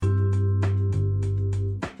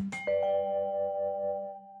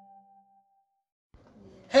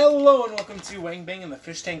Hello and welcome to Wang Bang in the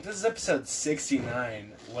Fish Tank. This is episode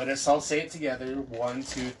 69. Let us all say it together. 1,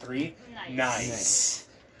 2, 3. Nice.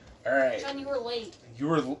 Alright. John, you were late. You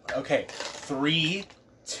were... Okay. 3,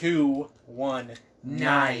 2, 1.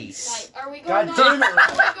 Nice. Are we going God on... damn it. Are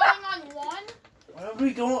we going on 1? What are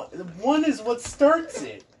we going... 1 is what starts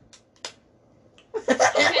it. Okay,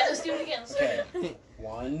 let's do it again. Okay.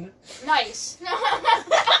 1. Nice.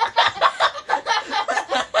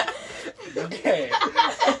 Okay.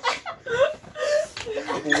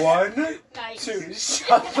 1, Nice. 2.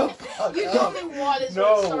 Shut the fuck You up. told me 1 is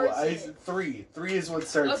what starts it. 3. 3 is what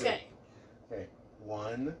starts Okay. it. Okay.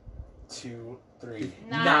 1, 2, 3.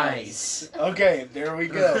 Nice. Okay, there we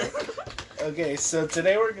go. Okay, so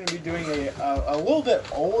today we're going to be doing a little bit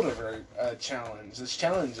older challenge. This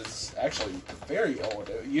challenge is actually very old.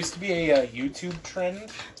 It used to be a YouTube trend.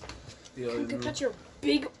 Look at your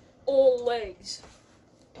big old legs.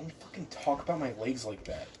 Don't fucking talk about my legs like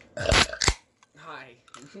that. Hi.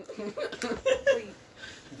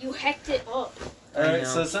 You hecked it up. Alright,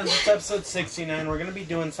 so since it's episode 69, we're going to be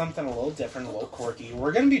doing something a little different, a little quirky.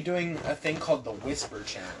 We're going to be doing a thing called the Whisper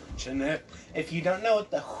Challenge. And if you don't know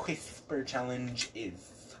what the Whisper Challenge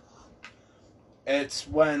is, it's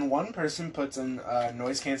when one person puts in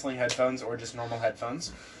noise-canceling headphones or just normal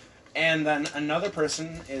headphones, and then another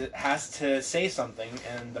person has to say something,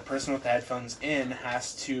 and the person with the headphones in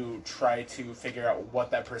has to try to figure out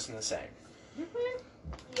what that person is saying.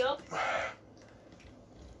 Yup.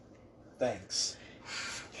 Thanks.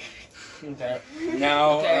 Okay.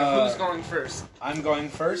 Now, Okay, who's going first? I'm going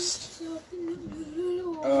first.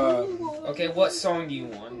 Okay, what song do you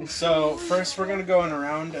want? So, first we're going to go in a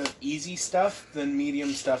round of easy stuff, then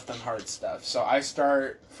medium stuff, then hard stuff. So I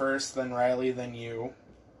start first, then Riley, then you,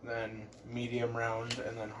 then medium round,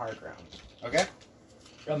 and then hard round. Okay?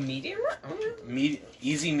 A medium?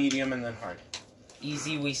 Easy, medium, and then hard.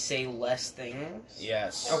 Easy, we say less things?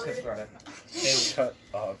 Yes. Okay, got it. Hey, shut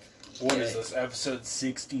up. What is this, episode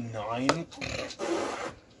 69? That's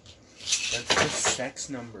the sex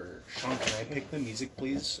number. Sean, can I pick the music,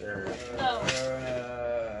 please? Or... No.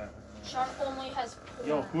 Sean only has porn.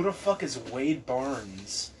 Yo, who the fuck is Wade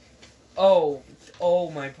Barnes? Oh,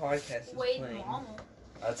 my podcast is Wade playing. Mama.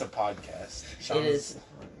 That's a podcast. It is a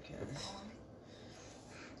podcast.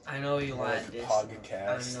 I know you like this.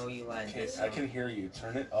 Podcast. I know you like Okay, this. I can hear you.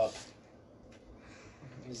 Turn it up.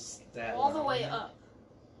 Is that All the loud way enough? up.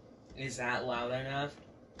 Is that loud enough?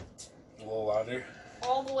 A little louder.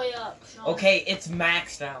 All the way up, Sean. Okay, it's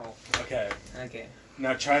maxed out. Okay. Okay.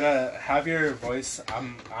 Now try to have your voice.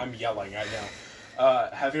 I'm yelling. I know.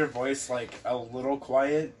 Have your voice like a little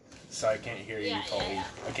quiet, so I can't hear you Yeah, fully. yeah.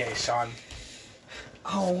 Okay, Sean.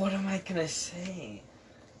 Oh, what am I gonna say?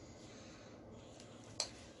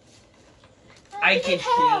 I can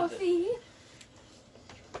hear the...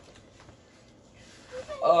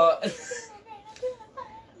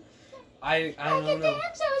 I don't know.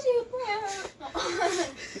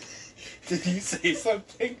 Did you say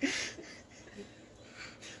something?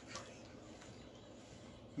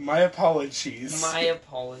 My apologies. My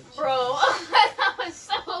apologies. Bro, that was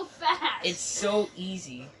so fast. It's so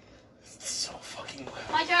easy. It's so fucking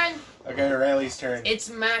loud. My turn. Okay, Riley's turn. It's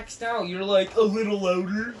maxed out. You're like a little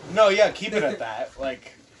louder. No, yeah, keep it at that.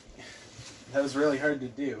 Like, that was really hard to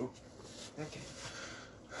do. Okay.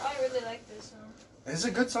 I really like this song. It's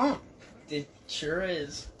a good song. It sure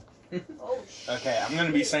is. Oh, shit. Okay, I'm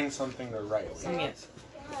gonna be saying something to Riley. Yes.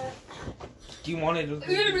 Do you want it to...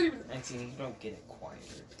 Actually, you don't get it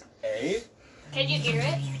quieter. A? Can you hear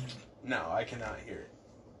it? No, I cannot hear it.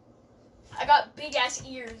 I got big ass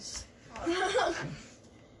ears.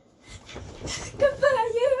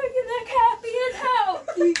 Goodbye, you look happy and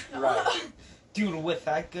healthy. Right. Dude, with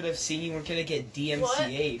that good of singing, we're gonna get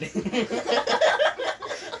DMCA'd.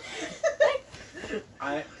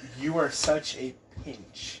 You are such a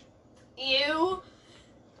pinch. You, You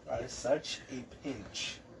are such a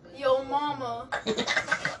pinch. yo mama. You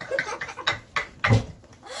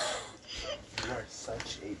are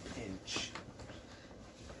such a pinch.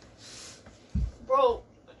 Bro.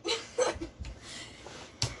 You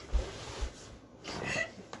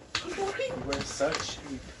are such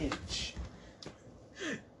a pinch.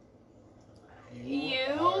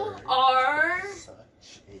 You are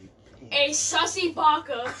such a pinch. a sussy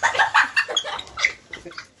baka.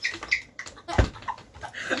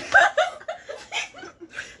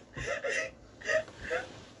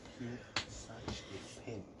 Such a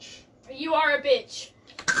pinch. You are a bitch.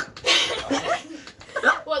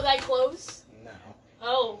 Was I close? No.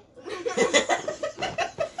 Oh.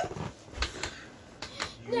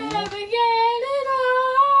 You Never get it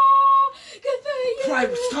all. Good for you.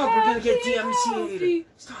 Alright, stop. We're gonna get DMCA'd.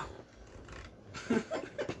 Stop.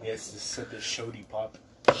 Yes, this is the Shody Pop.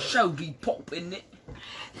 Shody pop, in it?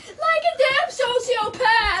 Like a damn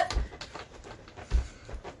sociopath!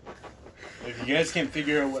 If you guys can't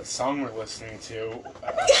figure out what song we're listening to,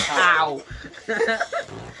 Ow.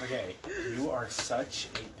 Okay, you are such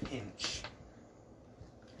a pinch.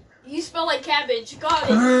 You smell like cabbage. Got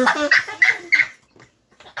it.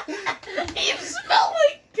 You smell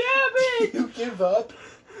like cabbage. You give up?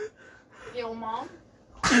 Yo, Mom.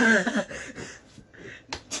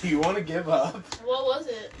 Do you want to give up? What was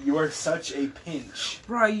it? You are such a pinch.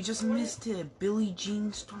 Bro, you just missed it. Billie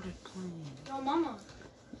Jean started playing. Yo, Mama.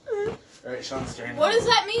 Alright, Sean's turn. What does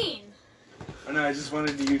that mean? Oh no, I just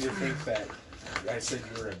wanted you to think that I said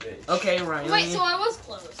you were a bitch. Okay, Riley. Wait, so I was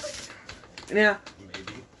close. Yeah,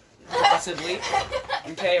 Maybe. possibly.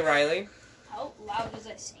 Okay, Riley. How loud was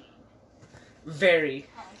I singing? Very.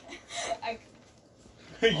 Oh, okay.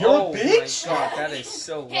 You're Oh a bitch? my god, that is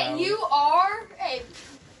so loud. Hey, you are. Hey,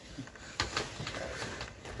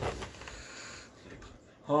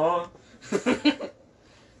 Huh?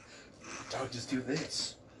 Dog, just do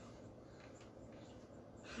this.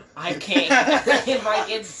 I can't. If I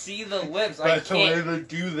can see the lips, I But the way can't. to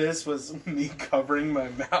do this was me covering my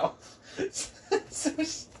mouth. So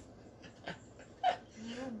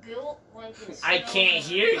you built like a I can't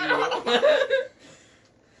hear you.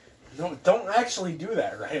 no, don't actually do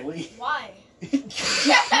that, Riley. Why?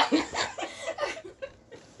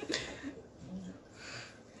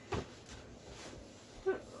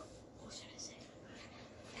 What should I say?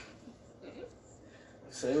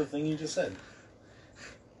 Say the thing you just said.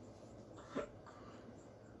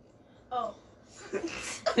 Oh.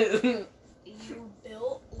 You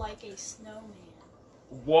built like a snowman.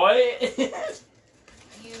 What?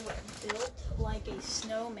 You built like a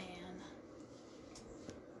snowman.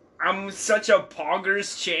 I'm such a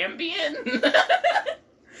poggers champion.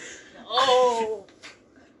 Oh.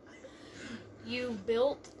 You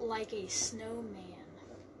built like a snowman.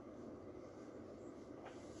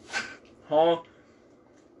 Huh?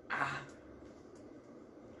 Ah.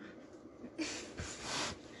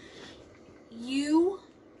 You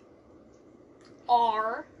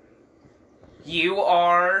are You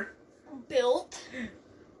are built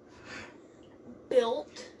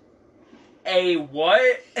a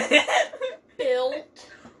what? built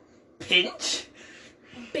Pinch?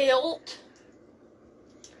 built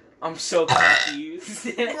I'm so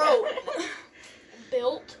confused. bro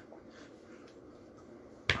built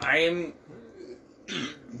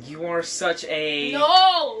You are such a.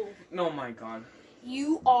 no Oh my god.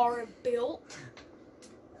 you are built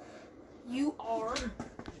You?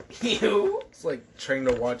 It's like trying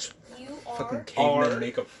to watch you fucking are cavemen Are.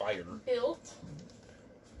 make a fire. built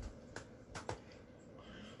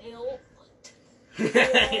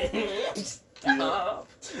Stop.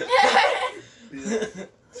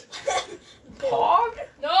 Pog?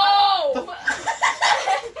 no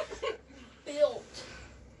built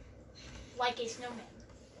like a snowman.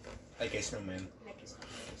 Like a snowman. Like a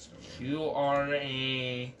snowman. You are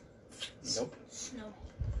a. Nope. Snowman.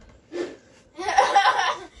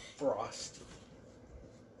 Frost.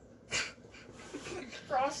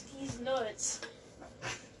 Frosty's nuts.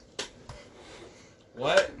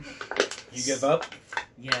 What? You give up?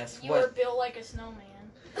 Yes. You what? are built like a snowman.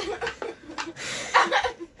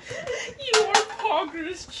 You are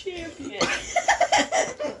Poggers champion.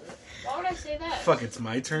 Why would I say that? Fuck, it's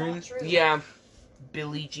my It's turn? not true. Yeah.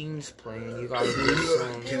 Billie Jean's playing. You gotta do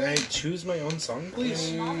some. Can I choose my own song,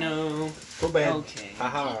 please? No. Go bad. Okay.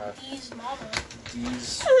 Haha. He's mama.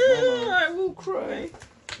 These. Mama. I will cry.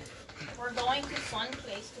 We're going to fun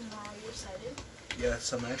place tomorrow. You excited?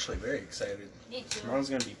 Yes, I'm actually very excited. Me too. Tomorrow's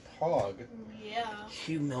gonna be Pog. Yeah.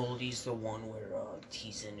 Humility's the one where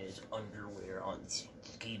he's in his underwear on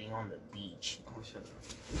skating on the beach.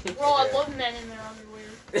 Bro, I love men in their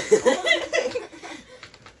underwear.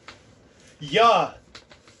 Yeah.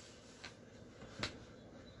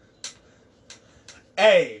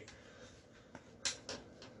 Hey.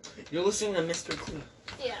 You're listening to Mr. Clean.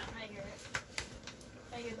 Yeah, I hear it.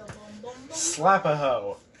 I hear the boom boom boom. Slap a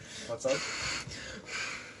hoe. What's up?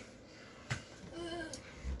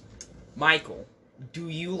 Michael, do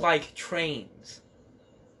you like trains?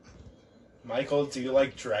 Michael, do you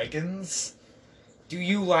like dragons? Do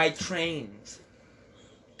you like trains?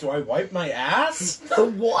 Do I wipe my ass?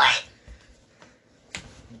 What?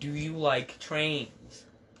 Do you like trains?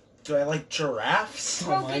 Do I like giraffes?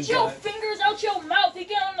 Bro, my get your God. fingers out your mouth. He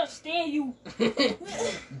can't understand you.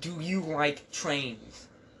 Do you like trains?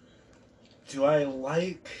 Do I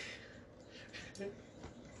like...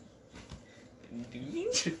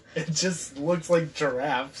 It just looks like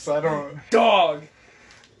giraffe, so I don't... Dog!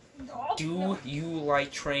 Dog? Do you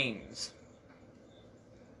like trains?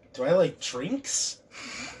 Do I like drinks?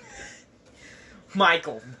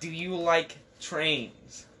 Michael, do you like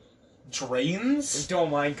trains? Drains? Oh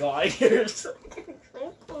my god, you're so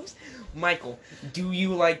close. Michael, do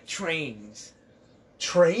you like trains?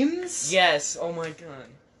 Trains? Yes, oh my god.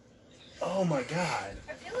 Oh my god.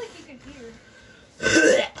 I feel like you can hear.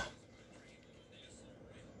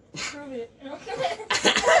 Prove it.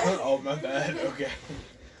 Oh, my bad. Okay.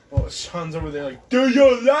 Well, Sean's over there like, do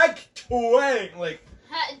you like train? Like,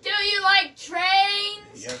 Do you like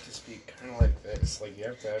trains? you have to speak kind of like this. Like, you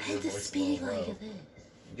have to have your voice a little low.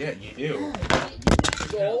 Yeah, you do.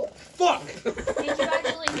 Oh, Fuck! Did you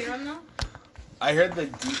actually hear him though? I heard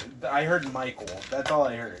Michael. That's all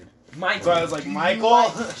I heard. Michael. So I was like, do you Michael?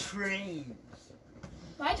 like trains?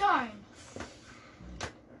 My time.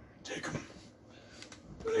 Take him.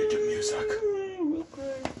 Play the music.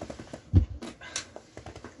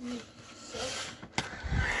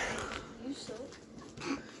 You suck.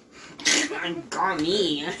 Got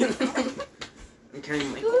me. Okay,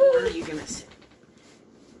 Michael, where are you gonna sit?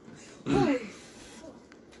 Holy fuck.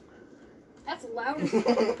 That's loud as fuck.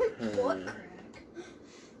 Butt crack.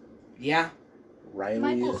 Yeah.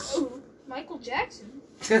 Riley's. Michael Jackson.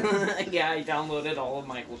 Yeah, I downloaded all of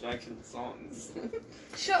Michael Jackson's songs.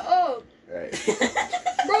 Shut up. Right.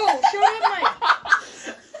 Bro, shut up,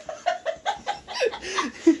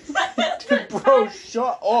 Mike. Bro,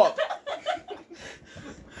 shut up.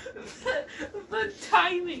 The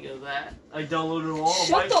timing of that. I downloaded all of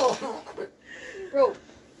Shut Michael. Bro,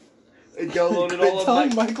 I downloaded Quit all of telling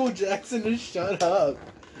my... Michael Jackson to shut up.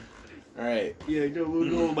 Alright. Yeah, I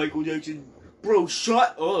downloaded all of Michael Jackson. Bro,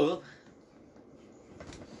 shut up.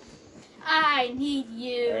 I need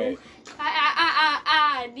you. Alright.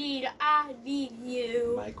 I need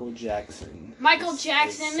you. Michael Jackson. Michael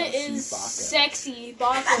Jackson is sexy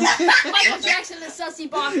baka. Michael Jackson is sussy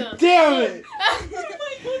baka. Damn it!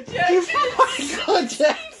 Michael Jackson. Michael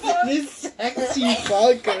Jackson is sexy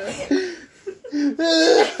vodka.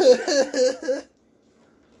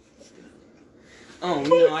 Oh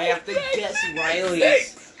no, I have to guess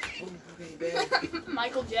Riley's.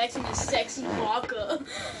 Michael Jackson is sexy baka.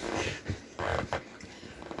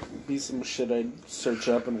 Be some shit I'd search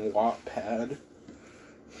up in Wattpad.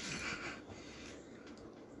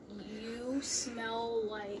 You smell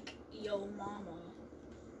like yo mama.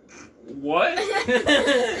 What?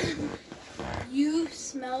 You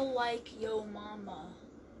smell like yo mama.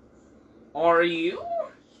 Are you?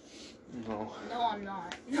 No. No, I'm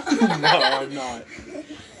not. No, I'm not.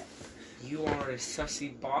 You are a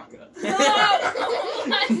sussy baka.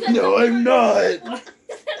 No, I'm not. That's the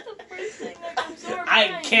first thing that comes to our I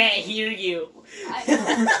mind. can't hear you.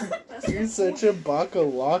 That's You're the such a baka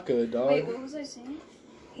laka, dog. Wait, what was I saying?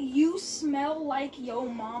 You smell like yo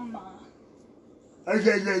mama.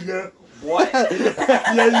 What?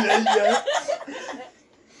 Yeah.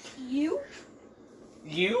 You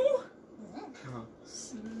You?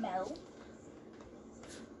 smell.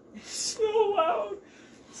 So loud.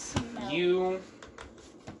 Smell. You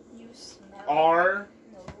smell. are.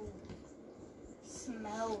 No.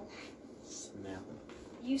 Smell. Smell.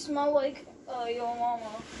 You smell like yo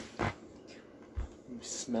mama. You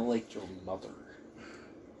smell like your mother.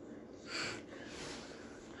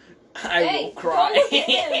 I Hey, will cry. Don't look at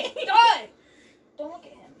him. Die. Don't look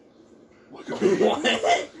at him. Look at me.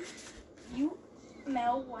 What? You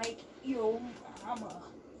smell like yo mama.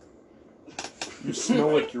 You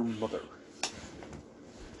smell like your mother.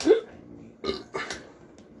 He's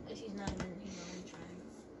not even trying.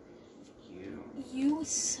 You. You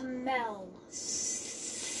smell.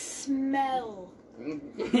 Smell.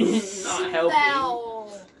 Not helping.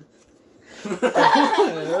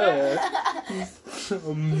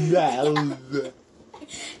 Smell.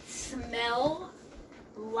 Smell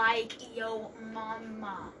like yo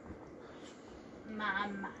mama.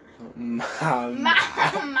 Mama. Mama.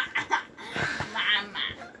 Mama. Mama.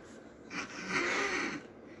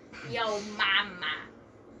 Yo mama.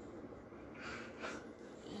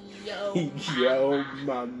 Yo Yo, mama.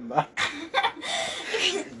 mama.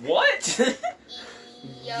 What?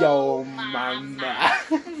 Yo, mama.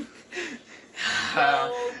 Yo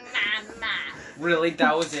mama. Really?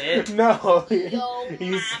 That was it? No, Yo, he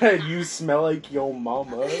mama. said you smell like yo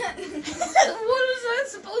mama. What is that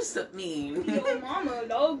supposed to mean? Yo mama,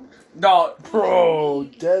 dog. No. Bro,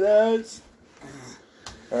 deadass.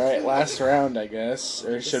 Alright, last round, I guess.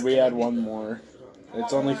 Or should we add one more?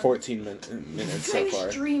 It's only 14 minutes so far.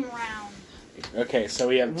 Extreme round. Okay, so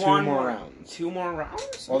we have two One more more. rounds. 2 more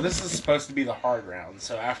rounds? Well, this is supposed to be the hard round,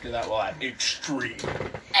 so after that we'll have extreme.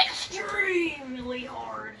 Extremely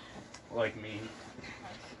hard. Like me.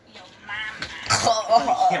 Yo, mama. Yo,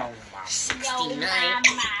 mama. Yo, 69.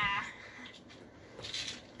 mama.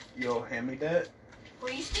 Yo, hand me that? Bro,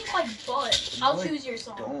 you stink like butt. I'll No, I choose your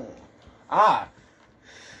song. Don't. Ah,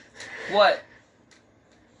 What?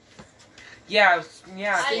 Yeah,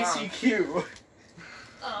 yeah. CQ.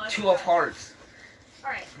 Oh, I 2 forgot. of hearts.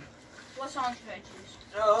 Alright. What song should I choose?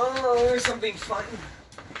 Oh, something fun.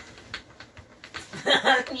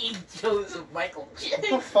 He chose Michael What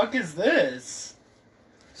Jackson. the fuck is this?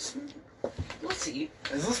 We'll see.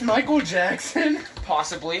 Is this Michael Jackson?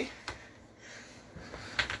 Possibly.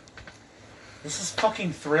 This is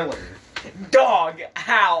fucking Thriller. Dog,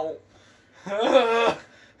 how?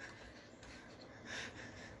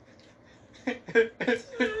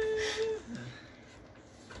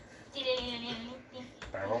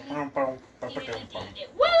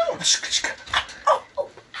 Woo!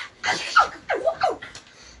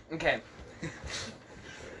 Okay.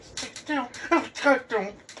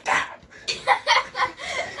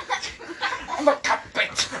 I'm a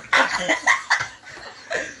puppet.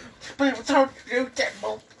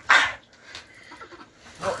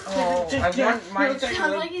 Oh, I want mine Sounds to.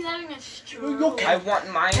 like he's having a stroke. I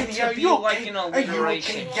want mine Kenny, to are be you like okay? an Are you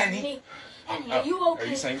alliteration. okay? Kenny? Annie, are you okay? Are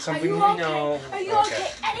you saying Are something? you okay? No. Are you Okay.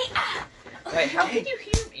 okay? Annie? Ah! Wait, how did you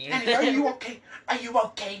hear me? Annie, are you okay? Are you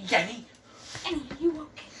okay, Jenny? Annie, are you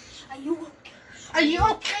okay? Are you okay? Are you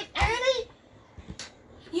okay, Annie?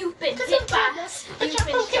 You've been hit by. You've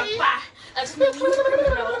been struck by a smooth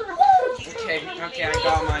criminal. Okay, I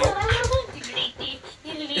got mine.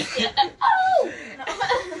 Oh!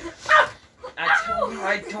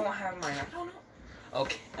 I don't have mine. I don't know.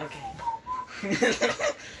 Okay.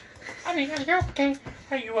 I mean, are you okay?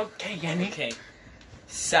 Are you okay, Jenny? Okay.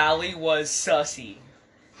 Sally was sussy.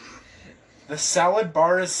 The salad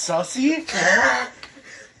bar is sussy?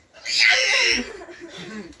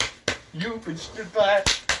 You've been stood by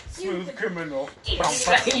smooth criminal. You've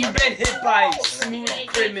been hit by smooth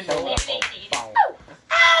criminal.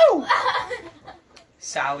 Ow!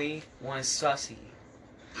 Sally was sussy.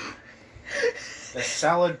 The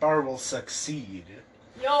salad bar will succeed.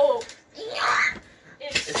 Yo.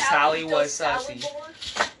 If Sally was does sussy. Sally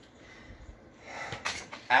board?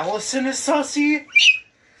 Allison is sussy?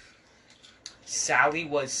 Sally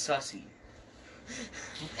was sussy.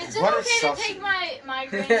 Is it What okay is to sussy? take my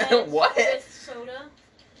migraine meds What? with soda?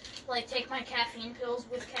 Like, take my caffeine pills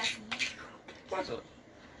with caffeine?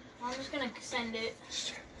 I'm just gonna send it.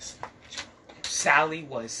 Sally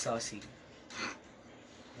was sussy.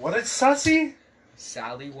 What is sussy?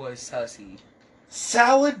 Sally was sussy.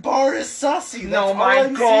 Salad bar is sussy. That's No, all my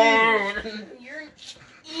I'm saying. God. You're an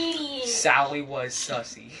idiot. Sally was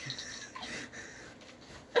sussy.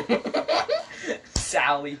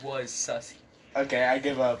 Sally was sussy. Okay, I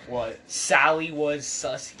give up. What? Sally was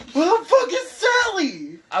sussy. Who the fuck is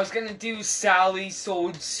Sally? I was gonna do Sally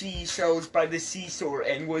sold seashells by the seashore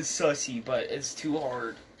and was sussy, but it's too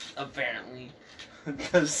hard, apparently.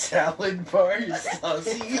 The salad bar is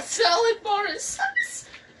sussy. Salad bar is sus.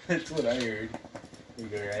 That's what I heard. You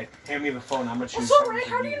go, right? Hand me the phone. I'm gonna choose. It's alright,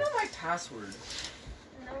 how do you know my password?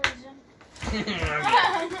 No reason.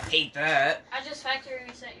 I hate that. I just factory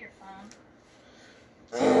reset your phone.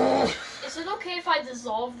 Is it okay if I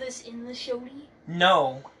dissolve this in the shody?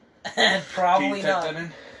 No. Can Probably you type not. that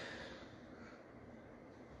in?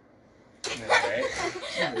 Alright.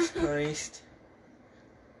 Jesus Christ.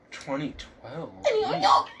 2012.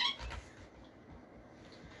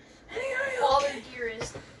 Father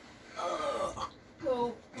dearest.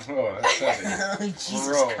 Go. Oh, that's heavy. Jesus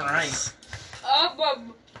Gross. Christ. I'm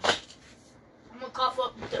gonna cough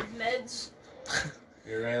up the meds.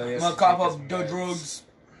 You're right. I'm gonna cough up the drugs.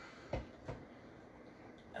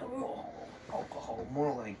 Oh, alcohol,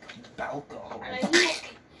 more like alcohol. Are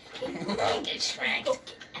you okay?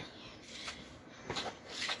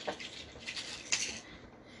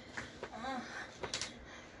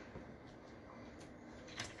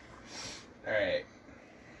 Alright.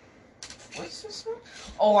 What's this one?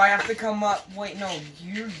 Oh, I have to come up. Wait, no,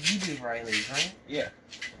 you do Riley's, right? Yeah.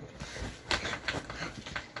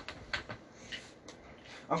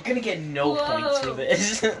 I'm gonna get no points for Whoa.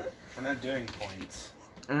 this. We're not doing points.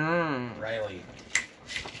 Riley.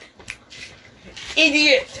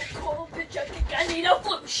 Idiot! Call bitch, I need a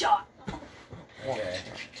flu shot. Okay.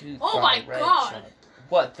 Oh my Red God. shot.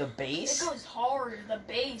 What, the It base? goes hard, the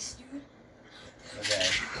bass, dude. Okay.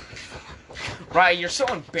 Right, you're so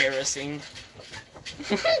embarrassing.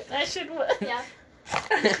 That should work. Yeah.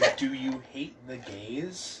 Do you hate the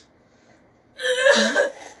gays?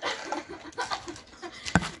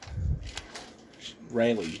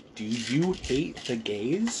 Riley, do you hate the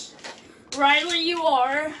gays? Riley, you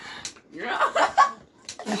are.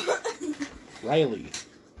 Riley,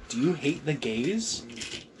 do you hate the gays?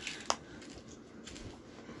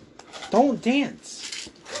 Don't dance.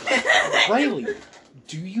 Riley,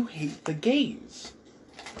 do you hate the gays?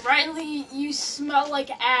 Riley, you smell like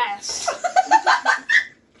ass.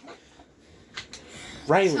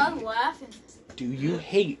 Riley, Stop laughing. do you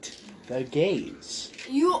hate the gays?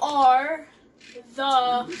 You are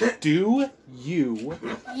the Do you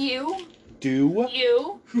you do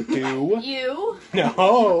you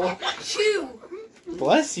no chew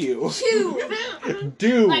bless you chew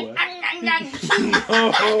do like no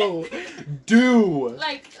do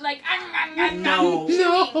like No.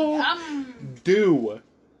 do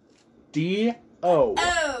D O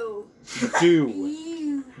oh do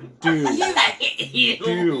you do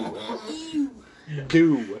you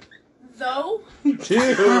do though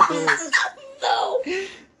do though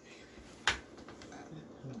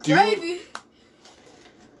do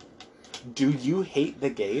do you hate the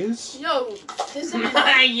gays? yo this is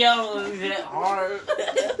Yo, is it hard?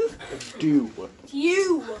 Do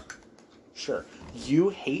you sure you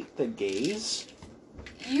hate the gays?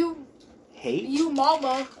 you Hate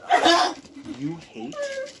mama you hate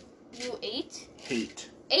you ate hate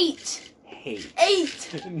eight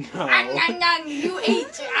no you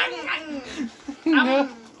ate no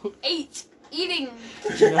eight eating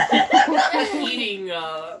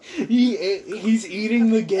Eating, he's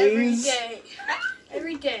eating the gays.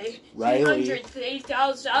 Every day. Riley.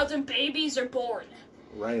 300,000 babies are born.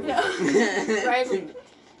 Riley, Riley.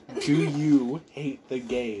 do you hate the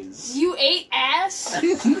gays? You ate ass?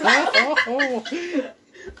 No.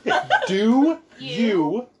 Do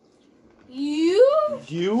You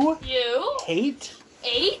you hate?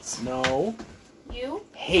 ate? No. You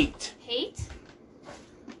Hate. hate?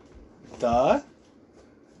 The?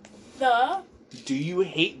 The? Do you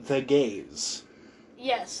hate the gays?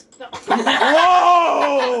 Yes. The.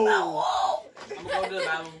 Whoa! I'm going to the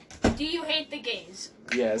bathroom. Do you hate the gays?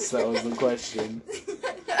 Yes, that was the question.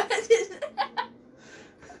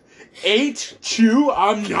 8, chew,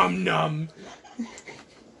 num num.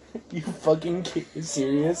 You fucking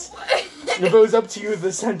serious? If it was up to you,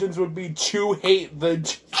 the sentence would be chew hate the.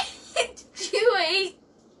 You hate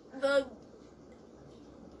the.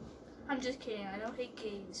 I'm just kidding. I don't hate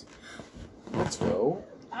gays. Let's go.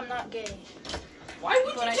 I'm not gay. Why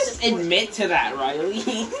would But you I just support- admit to that, Riley?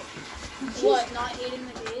 What? Not hating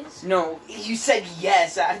the gays? No, you said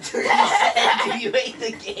yes after you said, do you hate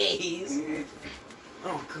the gays?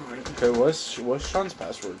 Oh, God. Okay, what's Sean's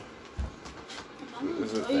password?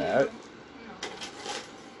 Is it that?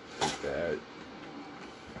 Is that?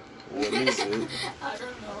 What is it? I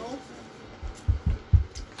don't know.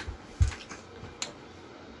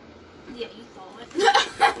 Yeah, you thought.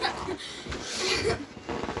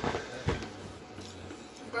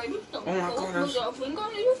 Oh my gosh.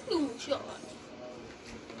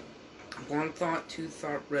 One thought, two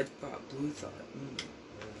thought, red thought, blue thought.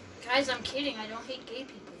 Guys, I'm kidding. I don't hate gay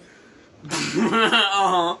people.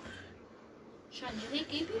 Uh-huh. Sean, you hate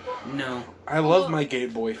gay people? No. I love my gay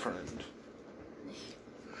boyfriend.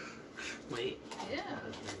 Wait. Yeah.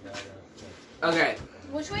 Okay.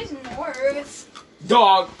 Which way's north?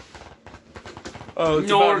 Dog. Oh, it's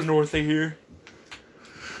North. about north of here.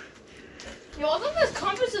 Yo, I think this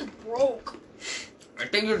compass is broke. I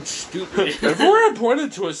think you're stupid. Everywhere I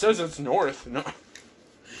pointed to, it says it's north. No.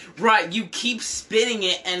 Right, you keep spinning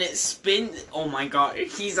it and it spins. Oh my god.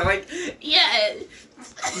 He's like, yeah.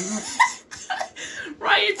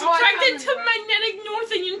 Right, it's attracted to magnetic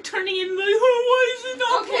north and you're turning in like, oh, why is it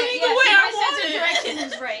not pointing the way I my sense want of it? direction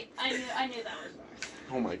is right. I knew that was north.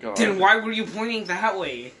 Oh my god. Then why were you pointing that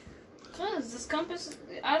way? Cause this compass,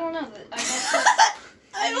 I don't know. I guess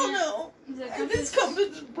I don't know. the This compass.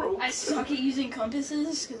 compass is broke. I suck at using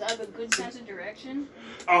compasses because I have a good sense of direction.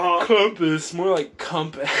 Uh-huh. Compass, more like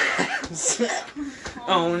compass.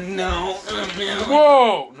 Oh no. Oh no.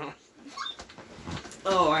 Whoa! No.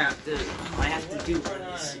 Oh, I have to do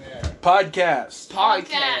this. Podcast.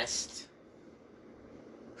 Podcast.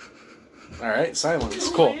 Alright, silence.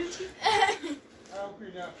 Cool. I hope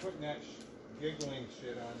you're not putting that giggling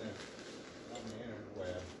shit on the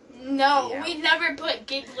interweb. No, Yeah. we never put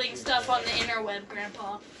giggling stuff on the interweb,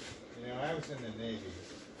 Grandpa. You know, I was in the Navy.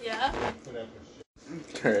 Yeah? I put up with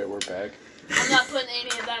shit. Alright, we're back. I'm not putting any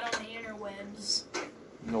of that on the interwebs.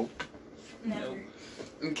 Nope. Never. Nope.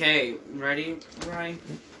 Okay, ready, Ryan?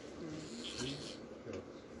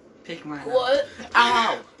 Pick mine up. What?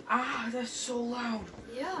 Ow! Ah, that's so loud.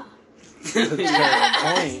 Yeah. That's a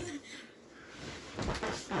valid point.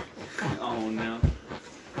 Oh no.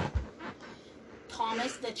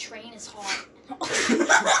 Thomas the train is hot.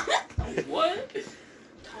 What?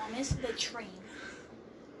 Thomas the train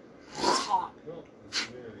is hot.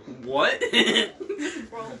 What?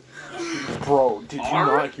 Bro. Bro, did you R?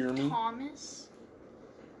 not hear me? Thomas.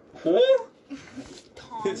 Who?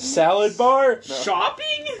 Thomas. Salad bar? No.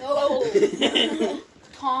 Shopping? Oh.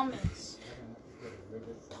 Thomas.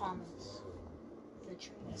 Thomas. The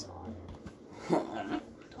train is hot.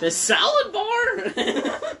 The salad bar?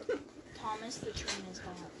 Thomas the train is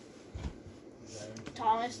hot.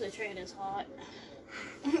 Thomas the train is hot.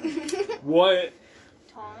 What?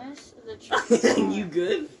 Thomas the train is hot. You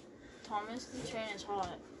good? Thomas the train is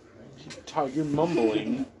hot. Todd, you're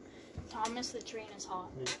mumbling. Thomas the train is hot.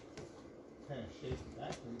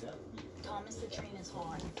 Thomas the train is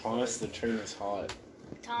hot. Thomas the train is hot.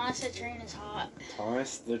 Thomas the train is hot.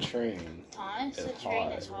 Thomas the train. Thomas the It's train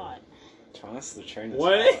hot. is hot. Thomas the train is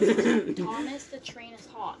What? hot. Thomas the train is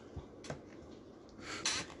hot.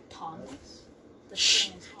 Thomas the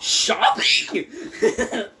train is hot. Shopping?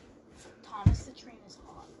 Thomas the train is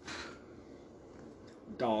hot.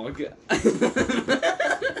 Dog.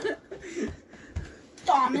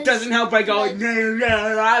 Thomas. Doesn't help by going,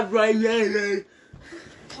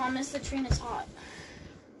 Thomas the train is hot.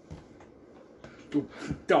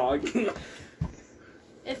 dog.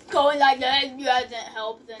 If going like that doesn't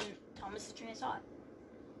help, then Thomas the train is hot.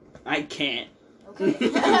 I can't. Okay.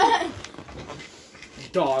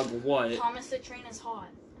 Dog, what? Thomas the train is hot.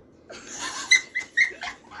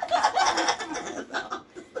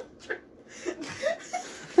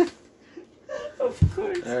 Of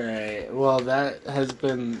course. Alright, well that has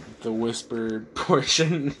been the whispered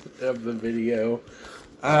portion of the video.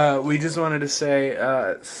 We just wanted to say,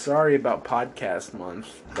 sorry about podcast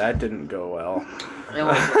month. That didn't go well. It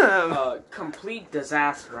was a complete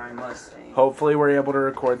disaster, I must say. Hopefully we're able to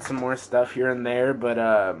record some more stuff here and there, but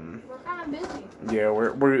We're kind of busy. yeah,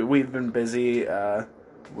 we've been busy.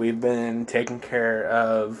 We've been taking care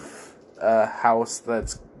of a house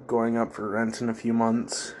that's going up for rent in a few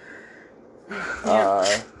months.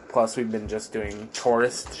 Plus we've been just doing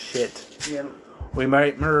tourist shit. Yeah. We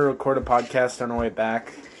might record a podcast on our way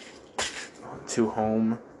back to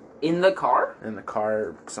home. In the car? In the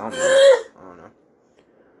car, something. I don't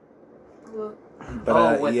know.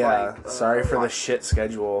 But yeah, sorry for the shit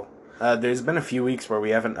schedule. There's been a few weeks where we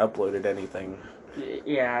haven't uploaded anything.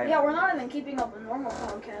 Yeah. Yeah, we're not even keeping up with normal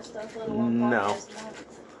podcast stuff, let alone No. podcast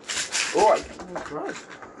month. Oh, my God.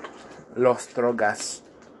 Los drogas.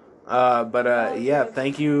 Yeah,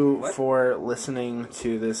 thank you for listening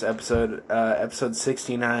to this episode, episode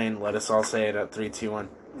 69. Let us all say it at 3, 2, 1.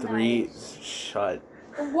 3, shut.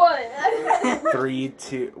 What? 3,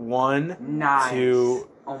 2, 1, Nice. 2,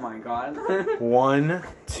 Oh my God. 1,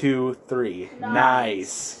 2, 3.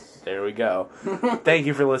 Nice. There we go. Thank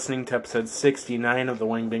you for listening to episode 69 of the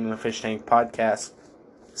Wing Bing the Fish Tank podcast.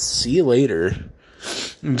 See you later.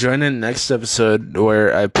 Join in next episode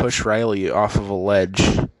where I push Riley off of a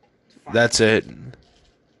ledge. That's it.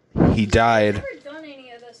 He died. I've never done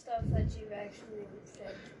any of the stuff that you actually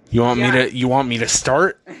said. You want me to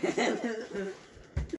start?